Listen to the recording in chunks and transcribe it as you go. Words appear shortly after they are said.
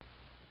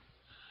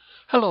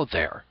Hello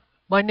there.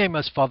 My name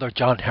is Father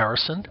John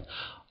Harrison.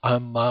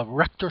 I'm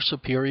Rector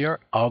Superior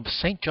of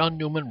St. John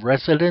Neumann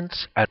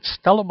Residence at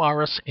Stella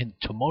Maris in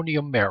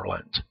Timonium,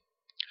 Maryland.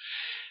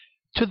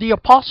 To the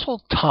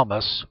Apostle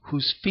Thomas,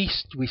 whose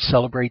feast we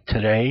celebrate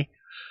today,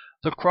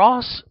 the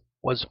cross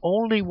was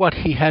only what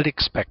he had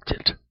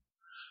expected.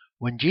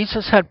 When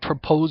Jesus had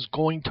proposed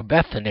going to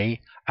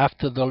Bethany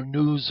after the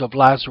news of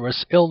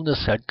Lazarus'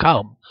 illness had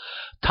come,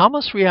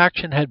 Thomas'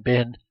 reaction had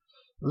been,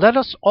 "Let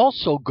us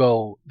also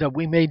go, that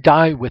we may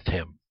die with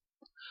him."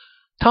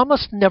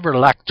 Thomas never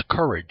lacked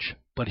courage,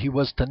 but he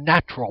was the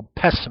natural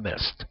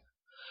pessimist.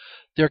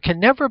 There can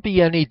never be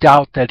any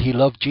doubt that he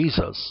loved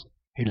Jesus.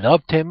 He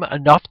loved him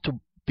enough to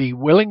be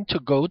willing to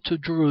go to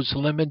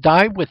Jerusalem and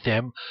die with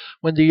him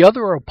when the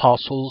other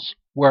apostles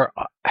were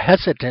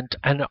hesitant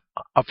and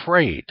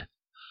afraid.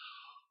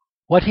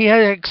 What he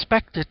had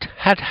expected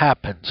had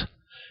happened,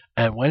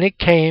 and when it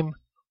came,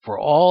 for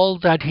all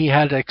that he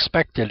had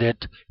expected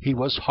it, he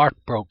was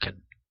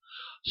heartbroken.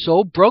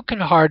 So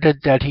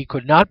broken-hearted that he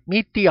could not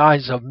meet the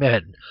eyes of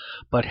men,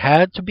 but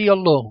had to be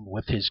alone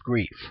with his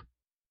grief.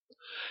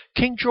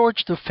 King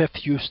George V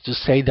used to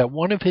say that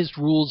one of his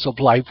rules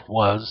of life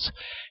was,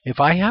 "If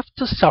I have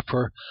to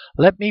suffer,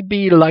 let me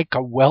be like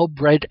a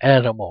well-bred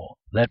animal.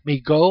 Let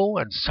me go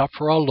and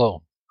suffer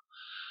alone."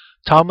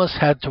 Thomas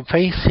had to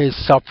face his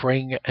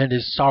suffering and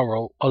his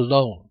sorrow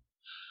alone.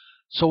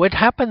 So it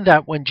happened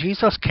that when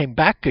Jesus came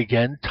back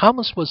again,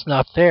 Thomas was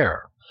not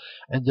there,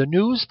 and the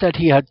news that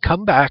he had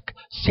come back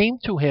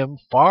seemed to him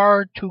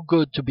far too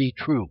good to be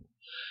true,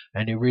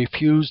 and he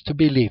refused to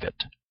believe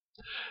it.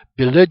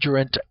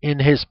 Belligerent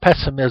in his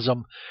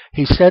pessimism,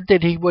 he said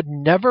that he would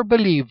never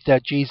believe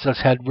that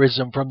Jesus had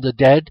risen from the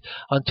dead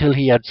until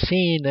he had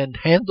seen and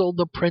handled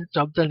the print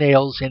of the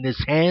nails in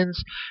his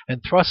hands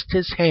and thrust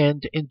his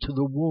hand into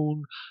the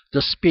wound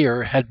the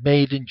spear had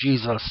made in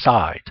Jesus'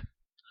 side.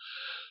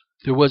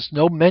 There was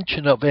no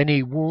mention of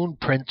any wound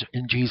print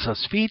in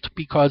Jesus' feet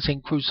because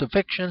in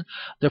crucifixion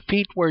the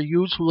feet were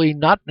usually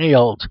not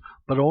nailed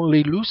but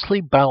only loosely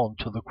bound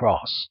to the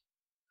cross.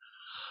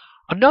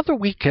 Another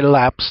week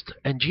elapsed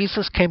and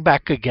Jesus came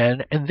back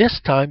again, and this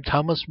time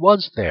Thomas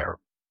was there.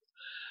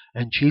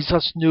 And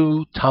Jesus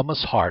knew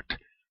Thomas' heart.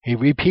 He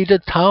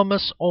repeated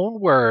Thomas' own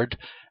word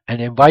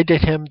and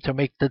invited him to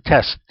make the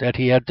test that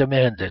he had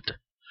demanded.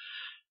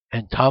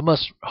 And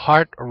Thomas'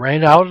 heart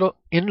ran out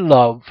in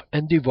love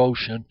and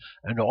devotion,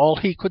 and all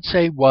he could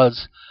say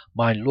was,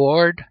 "My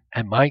Lord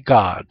and my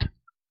God."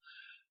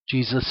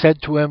 Jesus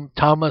said to him,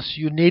 "Thomas,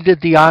 you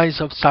needed the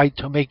eyes of sight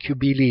to make you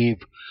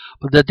believe,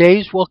 but the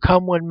days will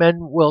come when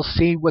men will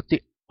see with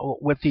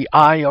the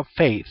eye of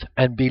faith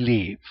and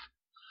believe."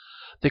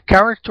 The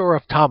character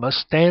of Thomas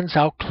stands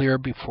out clear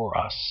before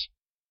us.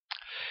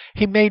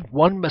 He made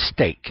one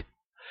mistake.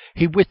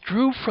 He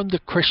withdrew from the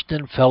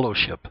Christian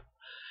fellowship.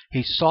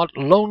 He sought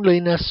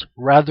loneliness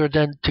rather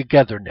than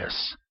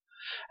togetherness.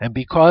 And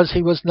because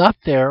he was not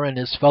there and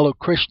his fellow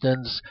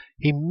Christians,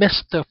 he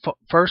missed the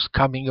first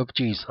coming of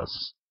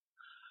Jesus.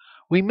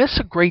 We miss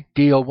a great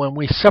deal when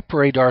we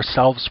separate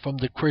ourselves from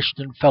the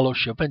Christian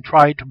fellowship and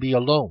try to be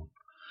alone.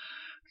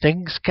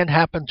 Things can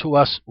happen to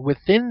us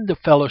within the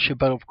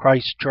fellowship of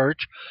Christ's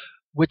church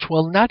which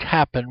will not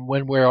happen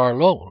when we are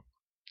alone.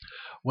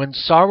 When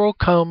sorrow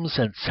comes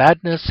and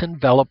sadness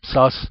envelops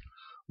us,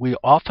 we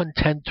often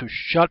tend to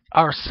shut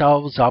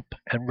ourselves up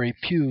and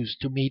refuse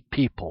to meet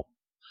people.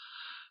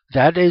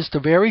 That is the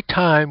very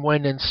time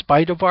when, in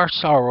spite of our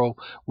sorrow,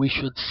 we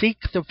should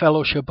seek the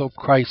fellowship of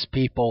Christ's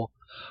people,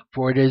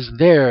 for it is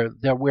there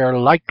that we are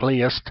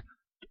likeliest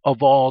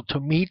of all to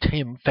meet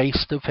him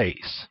face to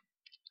face.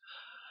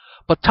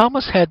 But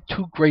Thomas had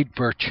two great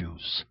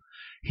virtues.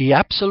 He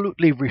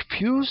absolutely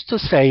refused to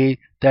say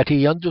that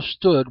he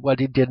understood what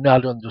he did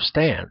not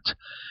understand,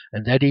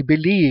 and that he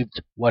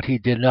believed what he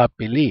did not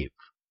believe.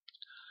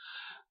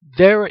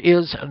 There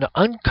is an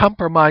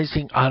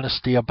uncompromising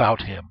honesty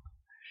about him.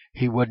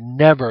 He would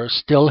never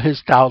still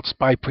his doubts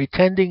by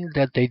pretending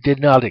that they did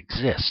not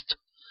exist.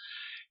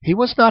 He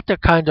was not the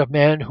kind of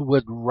man who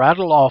would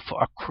rattle off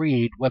a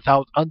creed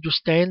without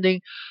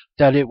understanding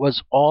that it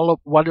was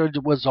what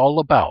it was all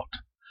about.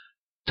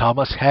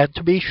 Thomas had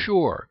to be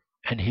sure,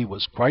 and he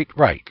was quite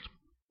right.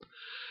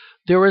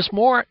 There is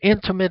more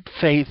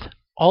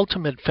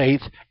ultimate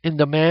faith in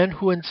the man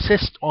who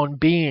insists on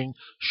being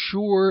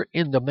sure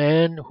in the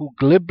man who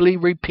glibly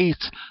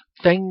repeats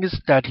things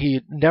that he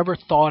never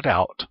thought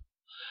out,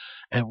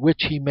 and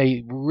which he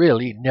may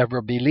really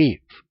never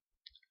believe.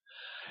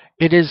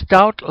 It is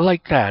doubt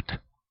like that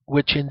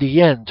which in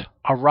the end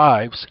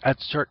arrives at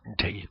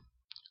certainty.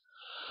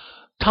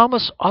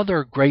 Thomas'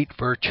 other great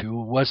virtue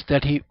was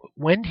that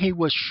when he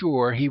was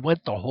sure, he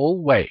went the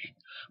whole way.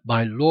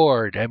 "My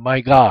Lord and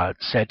my God,"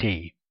 said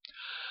he.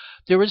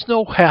 There is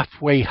no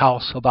halfway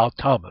house about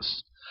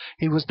Thomas.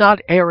 He was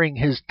not airing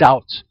his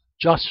doubts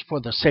just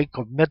for the sake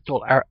of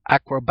mental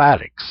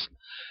acrobatics.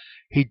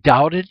 He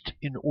doubted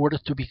in order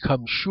to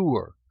become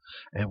sure,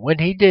 and when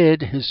he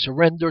did, his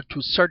surrender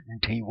to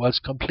certainty was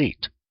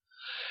complete.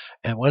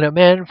 And when a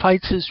man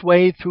fights his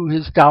way through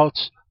his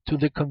doubts, to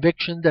the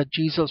conviction that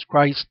Jesus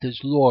Christ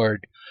is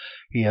Lord,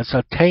 he has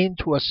attained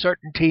to a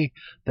certainty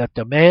that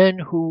the man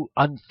who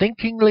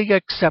unthinkingly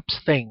accepts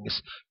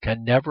things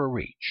can never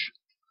reach.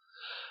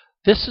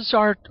 This is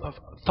our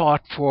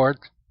thought for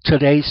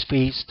today's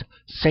feast,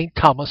 St.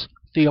 Thomas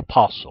the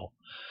Apostle.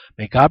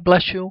 May God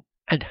bless you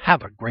and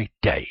have a great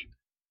day.